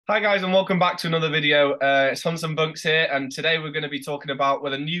Hi guys, and welcome back to another video. It's Hunts and Bunks here, and today we're going to be talking about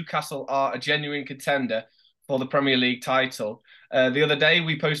whether Newcastle are a genuine contender for the Premier League title. The other day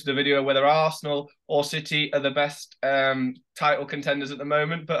we posted a video whether Arsenal or City are the best title contenders at the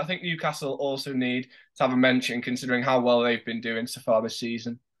moment, but I think Newcastle also need to have a mention considering how well they've been doing so far this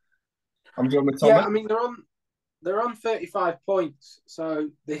season. I'm joined with Yeah, Thomas. I mean they're on 35 points,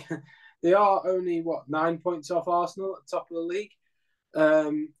 so they are only 9 points off Arsenal at the top of the league.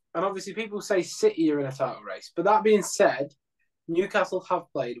 And obviously people say City are in a title race, but that being said, Newcastle have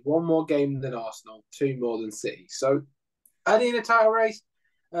played one more game than Arsenal, two more than City. So are they in a title race?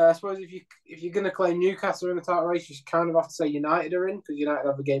 I suppose if you're going to claim Newcastle are in a title race, you kind of have to say United are in because United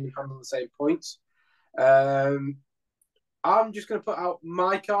have a game in hand on the same points. Um, I'm just going to put out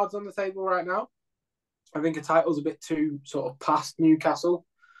my cards on the table right now. I think a title's a bit too sort of past Newcastle.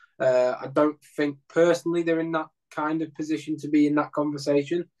 I don't think personally they're in that kind of position to be in that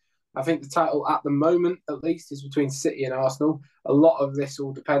conversation. I think the title at the moment, at least, is between City and Arsenal. A lot of this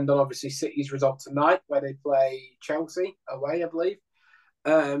will depend on obviously City's result tonight, where they play Chelsea away, I believe.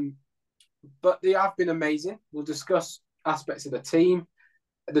 But they have been amazing. We'll discuss aspects of the team,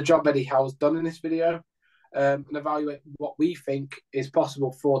 the job Eddie Howe's done in this video, and evaluate what we think is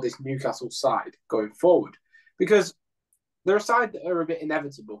possible for this Newcastle side going forward. Because they're a side that are a bit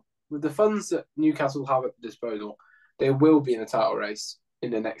inevitable. With the funds that Newcastle have at disposal, they will be in a title race in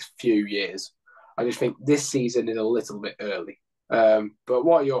the next few years. I just think this season is a little bit early. But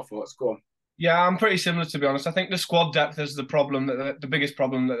what are your thoughts? Go on. Yeah, I'm pretty similar to be honest. I think the squad depth is the problem the biggest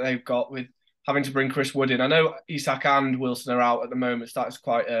problem that they've got with having to bring Chris Wood in. I know Isak and Wilson are out at the moment. So that's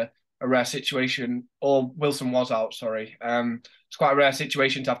quite a rare situation. Or Wilson was out, sorry. It's quite a rare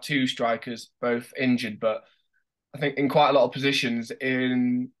situation to have two strikers both injured. But I think in quite a lot of positions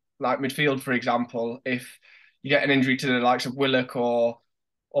in like midfield, for example, if you get an injury to the likes of Willock or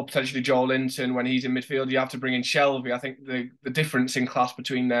potentially Joel Linton when he's in midfield, you have to bring in Shelvey. I think the difference in class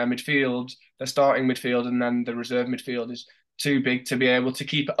between their midfield, their starting midfield, and then the reserve midfield is too big to be able to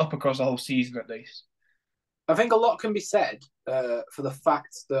keep it up across the whole season at least. I think a lot can be said for the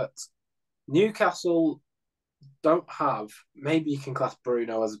fact that Newcastle don't have, maybe you can class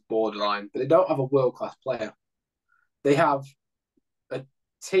Bruno as borderline, but they don't have a world-class player. They have a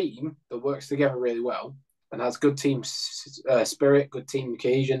team that works together really well and has good team spirit, good team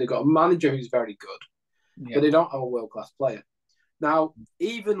cohesion. They've got a manager who's very good, but they don't have a world-class player. Now,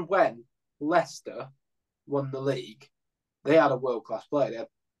 even when Leicester won the league, they had a world-class player. They had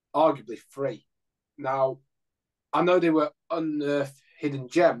arguably three. Now, I know they were unearthed hidden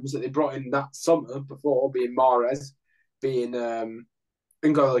gems that they brought in that summer before, being Mahrez, being N'Golo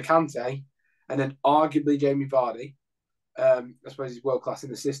Kante, and then arguably Jamie Vardy. I suppose he's world class in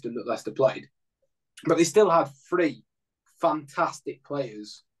the system that Leicester played. But they still had three fantastic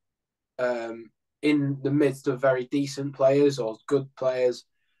players in the midst of very decent players or good players.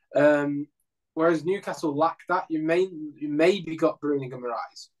 Whereas Newcastle lacked that. You maybe got Bruno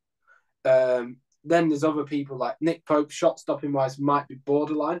Guimaraes. Then there's other people like Nick Pope, shot stopping wise, might be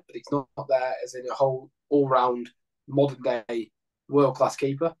borderline, but he's not there as in a whole all round modern day world class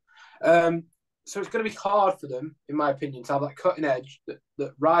keeper. So it's going to be hard for them, in my opinion, to have that cutting edge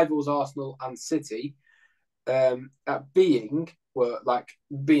that rivals Arsenal and City at being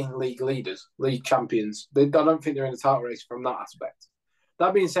league leaders, league champions. I don't think they're in the title race from that aspect.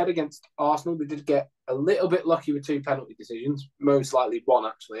 That being said, against Arsenal, they did get a little bit lucky with two penalty decisions, most likely one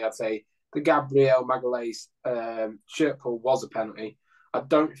actually. I'd say the Gabriel Magalhaes shirt pull was a penalty. I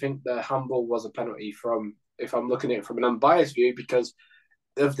don't think the handball was a penalty if I'm looking at it from an unbiased view, because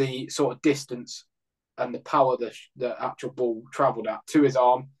of the sort of distance and the power the actual ball travelled at to his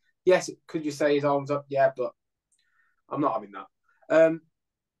arm. Yes, could you say his arm's up? Yeah, but I'm not having that.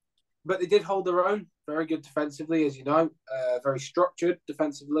 But they did hold their own. Very good defensively, as you know. Very structured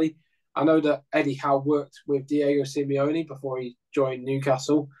defensively. I know that Eddie Howe worked with Diego Simeone before he joined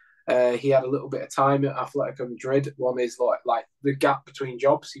Newcastle. He had a little bit of time at Atletico Madrid. One is like the gap between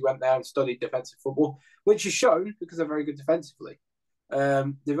jobs. He went there and studied defensive football, which is shown because they're very good defensively.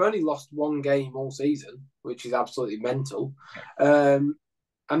 They've only lost one game all season, which is absolutely mental. And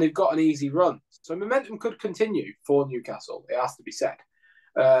they've got an easy run. So momentum could continue for Newcastle, it has to be said.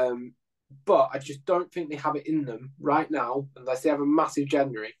 But I just don't think they have it in them right now, unless they have a massive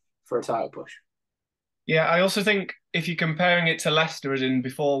January for a title push. Yeah, I also think if you're comparing it to Leicester as in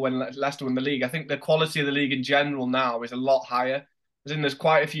before when Leicester won the league, I think the quality of the league in general now is a lot higher. As in there's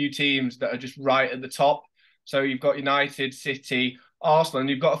quite a few teams that are just right at the top. So you've got United, City, Arsenal, and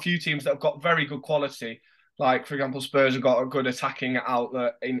you've got a few teams that have got very good quality. Like, for example, Spurs have got a good attacking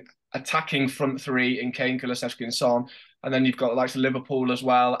outlet in attacking front three in Kane, Kulusevski and Son. and then you've got the likes of Liverpool as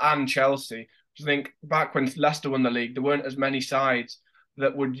well and Chelsea. I think back when Leicester won the league, there weren't as many sides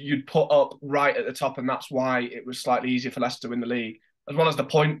that you'd put up right at the top, and that's why it was slightly easier for Leicester to win the league. As well as the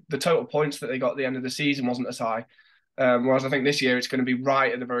total points that they got at the end of the season wasn't as high. Whereas I think this year it's going to be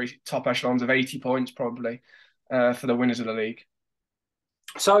right at the very top echelons of 80 points probably for the winners of the league.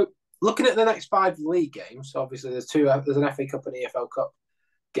 So looking at the next 5 league games, obviously there's an FA Cup and EFL Cup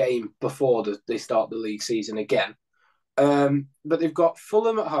game before they start the league season again. But they've got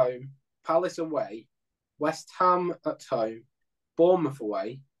Fulham at home, Palace away, West Ham at home, Bournemouth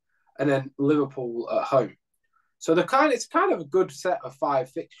away, and then Liverpool at home. So it's kind of a good set of 5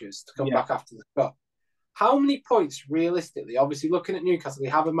 fixtures to come back after the cup. How many points realistically? Obviously, looking at Newcastle, they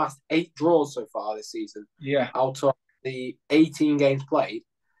have amassed 8 draws so far this season. Yeah. Out of the 18 games played,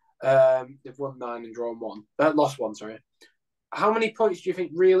 they've won 9 and drawn 1. Lost 1, sorry. How many points do you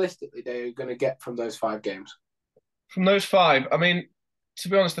think realistically they're going to get from those 5 games? From those 5, I mean, to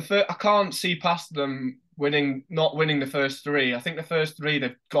be honest, I can't see past them not winning the first 3. I think the first 3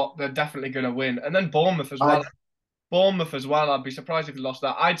 they're definitely going to win, and then Bournemouth as well. I'd be surprised if they lost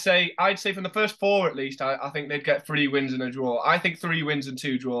that. I'd say from the first 4 at least, I think they'd get 3 wins and a draw. I think 3 wins and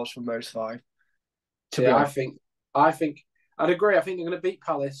 2 draws from those 5. I think I'd agree. I think they're going to beat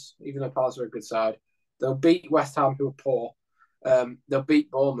Palace, even though Palace are a good side. They'll beat West Ham, who are poor. They'll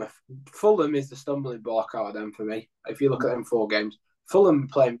beat Bournemouth. Fulham is the stumbling block out of them for me. If you look at them 4 games, Fulham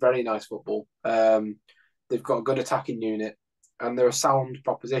playing very nice football. They've got a good attacking unit, and they're a sound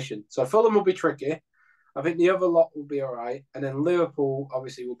proposition. So Fulham will be tricky. I think the other lot will be all right, and then Liverpool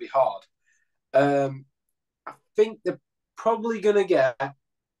obviously will be hard. I think they're probably going to get,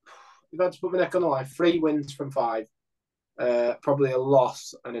 if I had to put my neck on the line, 3 wins from 5, probably a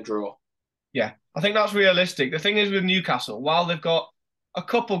loss and a draw. Yeah, I think that's realistic. The thing is with Newcastle, while they've got a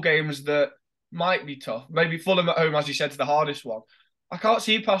couple games that might be tough, maybe Fulham at home, as you said, is the hardest one. I can't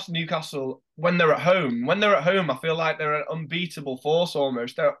see past Newcastle when they're at home. When they're at home, I feel like they're an unbeatable force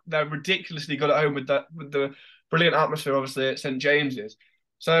almost. They're ridiculously good at home with the brilliant atmosphere, obviously, at St James's.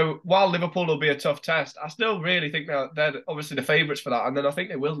 So while Liverpool will be a tough test, I still really think they're obviously the favourites for that. And then I think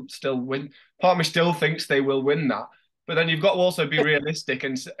they will still win. Part of me still thinks they will win that. But then you've got to also be realistic,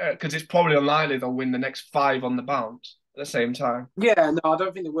 and because it's probably unlikely they'll win the next 5 on the bounce at the same time. Yeah, no, I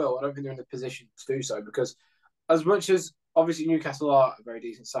don't think they will. I don't think they're in a position to do so, because as much as obviously Newcastle are a very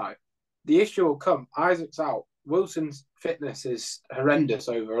decent side, the issue will come. Isaac's out. Wilson's fitness is horrendous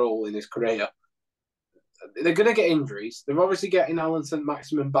overall in his career. They're going to get injuries. They're obviously getting Alan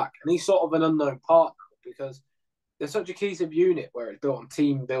St-Maximin back, and he's sort of an unknown partner because they're such a cohesive unit where it's built on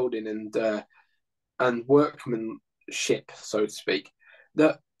team building and workmanship, so to speak,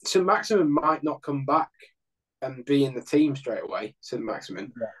 that St-Maximin might not come back and be in the team straight away,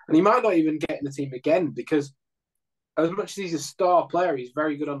 St-Maximin. Yeah. And he might not even get in the team again, because as much as he's a star player, he's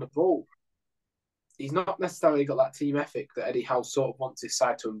very good on the ball. He's not necessarily got that team ethic that Eddie Howe sort of wants his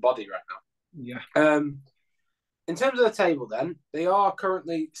side to embody right now. Yeah. In terms of the table, then, they are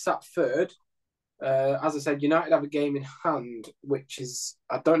currently sat 3rd. As I said, United have a game in hand, which is,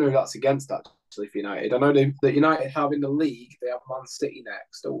 I don't know who that's against, actually, for United. I know that United have in the league, they have Man City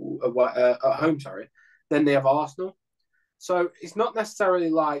next, at home, sorry. Then they have Arsenal. So it's not necessarily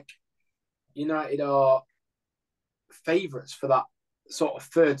like United are favourites for that sort of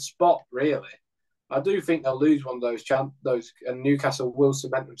 3rd spot, really. I do think they'll lose one of those, and Newcastle will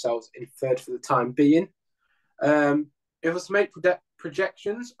cement themselves in 3rd for the time being. If I was to make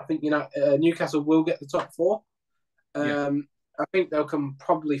projections, I think Newcastle will get the top 4. I think they'll come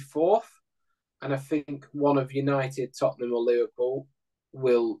probably 4th, and I think one of United, Tottenham, or Liverpool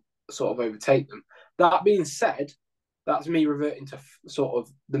will sort of overtake them. That being said, that's me reverting to sort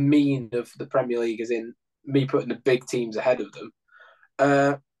of the mean of the Premier League, as in me putting the big teams ahead of them.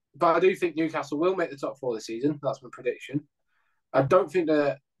 But I do think Newcastle will make the top 4 this season. That's my prediction. I don't think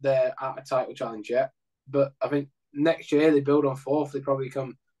they're at a title challenge yet, but I think next year they build on 4th. They probably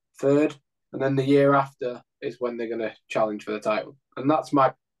come 3rd, and then the year after is when they're going to challenge for the title. And that's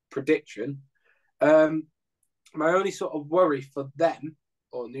my prediction. My only sort of worry for them,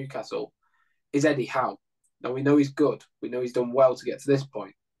 or Newcastle, is Eddie Howe. Now, we know he's good. We know he's done well to get to this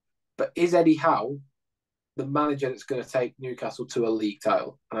point. But is Eddie Howe the manager that's going to take Newcastle to a league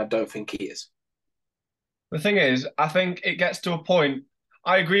title? And I don't think he is. The thing is, I think it gets to a point.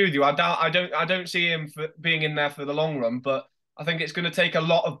 I agree with you. I don't see him being in there for the long run, but I think it's going to take a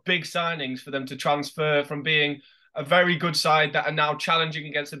lot of big signings for them to transfer from being a very good side that are now challenging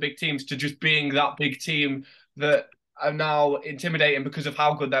against the big teams to just being that big team that are now intimidating because of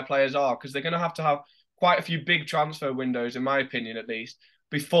how good their players are. Because they're going to have quite a few big transfer windows, in my opinion, at least,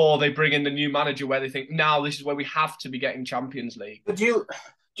 before they bring in the new manager, where they think now this is where we have to be getting Champions League. But do you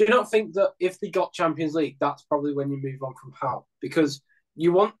not think that if they got Champions League, that's probably when you move on from Howe? Because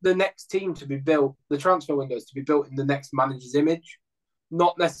you want the next team to be built, the transfer windows to be built in the next manager's image,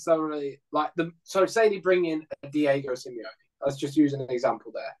 not necessarily like the. So say they bring in a Diego Simeone. Let's just use an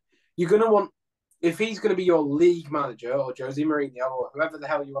example there. You're going to want, if he's going to be your league manager or Jose Mourinho or whoever the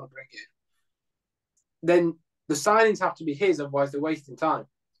hell you want to bring in, then the signings have to be his, otherwise they're wasting time.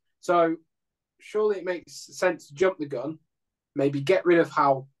 So surely it makes sense to jump the gun, maybe get rid of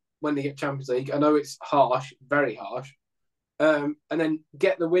Howe when they get Champions League. I know it's harsh, very harsh. And then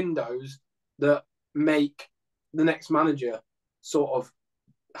get the windows that make the next manager sort of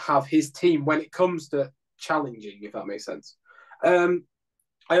have his team when it comes to challenging, if that makes sense.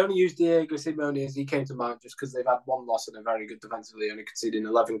 I only used Diego Simeone as he came to mind just because they've had one loss and are very good defensively, only conceding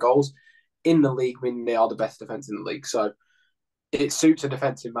 11 goals. In the league, meaning they are the best defence in the league. So it suits a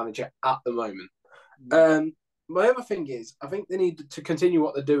defensive manager at the moment. My other thing is, I think they need to continue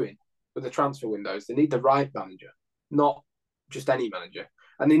what they're doing with the transfer windows. They need the right manager, not just any manager.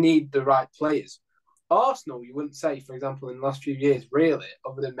 And they need the right players. Arsenal, you wouldn't say, for example, in the last few years, really,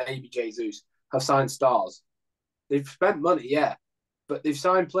 other than maybe Jesus, have signed stars. They've spent money, yeah, but they've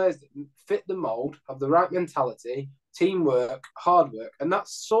signed players that fit the mould, have the right mentality, teamwork, hard work. And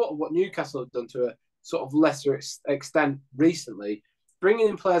that's sort of what Newcastle have done to a sort of lesser extent recently, bringing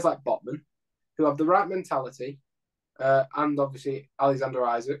in players like Botman, who have the right mentality, and obviously Alexander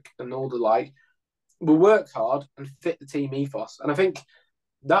Isaac and all the like, will work hard and fit the team ethos. And I think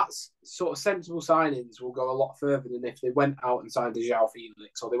that's sort of sensible signings will go a lot further than if they went out and signed a João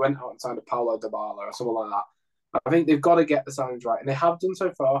Felix or they went out and signed a Paulo Dybala or someone like that. I think they've got to get the signings right, and they have done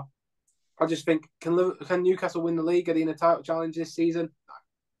so far. I just think, can Newcastle win the league? Are they in a title challenge this season?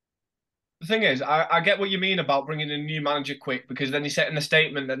 The thing is, I get what you mean about bringing in a new manager quick, because then you're setting the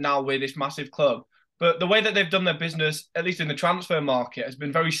statement that now we're this massive club. But the way that they've done their business, at least in the transfer market, has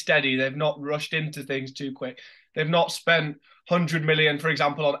been very steady. They've not rushed into things too quick. They've not spent 100 million, for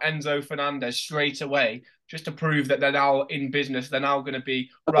example, on Enzo Fernandez straight away, just to prove that they're now in business. They're now going to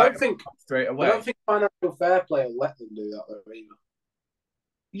be straight away. I don't think financial fair play will let them do that though either.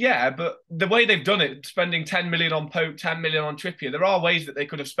 Yeah, but the way they've done it, spending 10 million on Pope, 10 million on Trippier, there are ways that they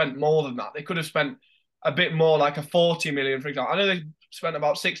could have spent more than that. They could have spent a bit more, like a 40 million, for example. I know they spent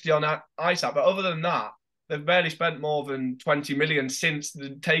about 60 on Isaac, but other than that, they've barely spent more than 20 million since the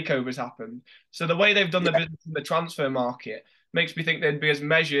takeovers happened. So the way they've done the business in the transfer market makes me think they'd be as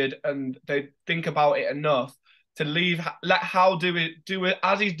measured and they'd think about it enough to let Howe do it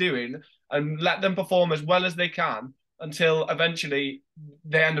as he's doing and let them perform as well as they can until eventually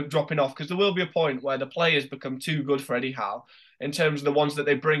they end up dropping off, because there will be a point where the players become too good for Eddie Howe in terms of the ones that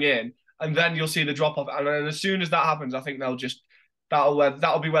they bring in, and then you'll see the drop off. And then as soon as that happens, I think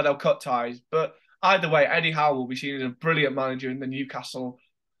that'll be where they'll cut ties. But either way, Eddie Howe will be seen as a brilliant manager in the Newcastle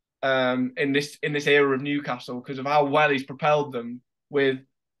in this era of Newcastle, because of how well he's propelled them with,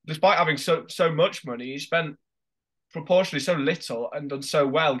 despite having so much money, he spent proportionally so little and done so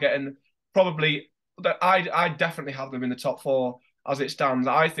well, getting probably. I definitely have them in the top four as it stands.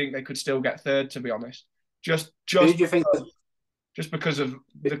 I think they could still get third, to be honest. Just because of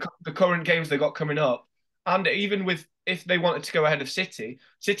the current games they got coming up, and even with if they wanted to go ahead of City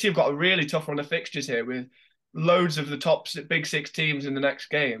have got a really tough run of fixtures here with loads of the top big six teams in the next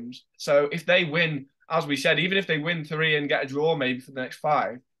games. So if they win, as we said, even if they win 3 and get a draw maybe for the next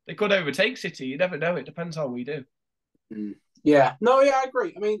 5, they could overtake City. You never know. It depends how we do. Yeah, no, yeah, I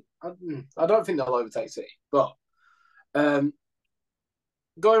agree. I mean, I don't think they'll overtake City, but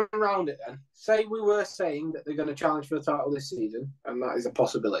going around it then, say we were saying that they're going to challenge for the title this season, and that is a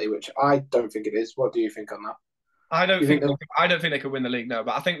possibility, which I don't think it is. What do you think on that? I don't think they could win the league, no,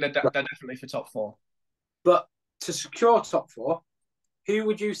 but I think they're definitely for top 4. But to secure top 4, who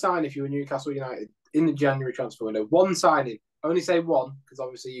would you sign if you were Newcastle United in the January transfer window? One signing. Only say one, because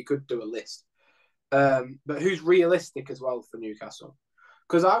obviously you could do a list. But who's realistic as well for Newcastle?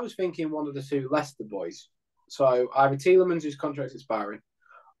 Because I was thinking one of the 2 Leicester boys. So either Tielemans, whose contract's expiring,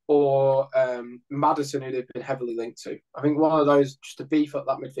 or Maddison, who they've been heavily linked to. I think one of those, just to beef up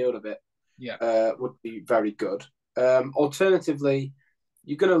that midfield a bit, would be very good. Alternatively,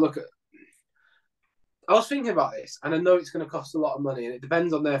 you're going to look at... I was thinking about this, and I know it's going to cost a lot of money, and it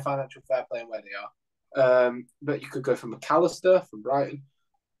depends on their financial fair play and where they are. But you could go for McAllister from Brighton,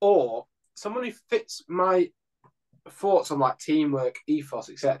 or someone who fits my thoughts on like teamwork, ethos,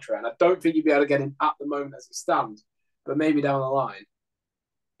 etc. And I don't think you'd be able to get him at the moment as it stands, but maybe down the line,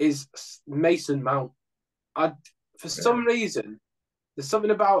 is Mason Mount. For some reason, there's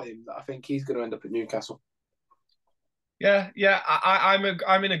something about him that I think he's going to end up at Newcastle.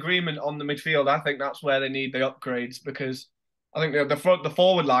 I'm in agreement on the midfield. I think that's where they need the upgrades because I think the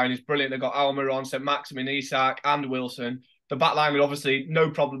forward line is brilliant. They've got Almiron, St. Maximin, Isak, and Wilson. The back line with obviously no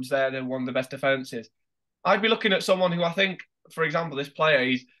problems there. They're one of the best defenses. I'd be looking at someone who I think, for example, this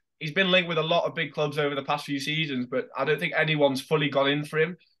player, he's been linked with a lot of big clubs over the past few seasons, but I don't think anyone's fully gone in for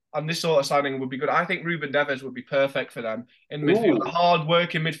him. And this sort of signing would be good. I think Ruben Neves would be perfect for them in midfield. A Ooh,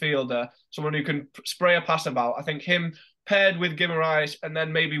 hard-working midfielder, someone who can spray a pass about. I think him paired with Guimaraes and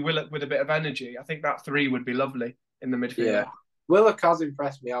then maybe Willock with a bit of energy. I think that three would be lovely in the midfield. yeah. Willock has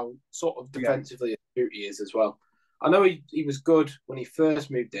impressed me how sort of Yeah, defensively astute he is as well. I know he was good when he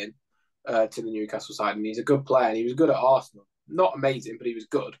first moved in to the Newcastle side, and he's a good player, and he was good at Arsenal. Not amazing, but he was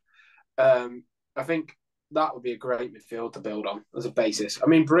good. I think that would be a great midfield to build on as a basis. I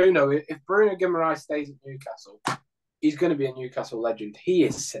mean, if Bruno Guimaraes stays at Newcastle, he's going to be a Newcastle legend. He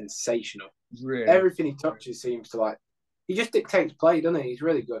is sensational. really. Everything he touches seems to like. He just dictates play, doesn't he? He's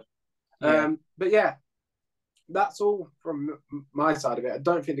really good. Yeah. But yeah, that's all from my side of it. I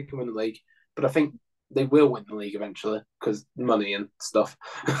don't think they can win the league, but I think they will win the league eventually because money and stuff.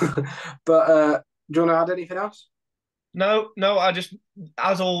 But do you want to add anything else? No, I just,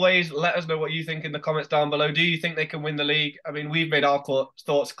 as always, let us know what you think in the comments down below. Do you think they can win the league? I mean, we've made our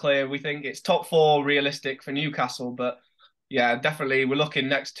thoughts clear. We think it's top four realistic for Newcastle, but yeah, definitely we're looking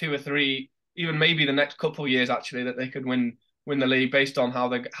next 2 or 3, even maybe the next couple of years actually that they could win the league based on how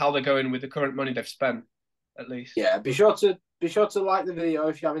they're going with the current money they've spent, at least. Yeah, be sure to like the video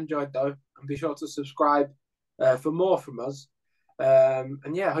if you have enjoyed though, and be sure to subscribe for more from us.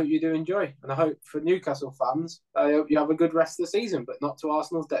 And yeah, I hope you do enjoy, and I hope for Newcastle fans, I hope you have a good rest of the season, but not to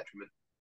Arsenal's detriment.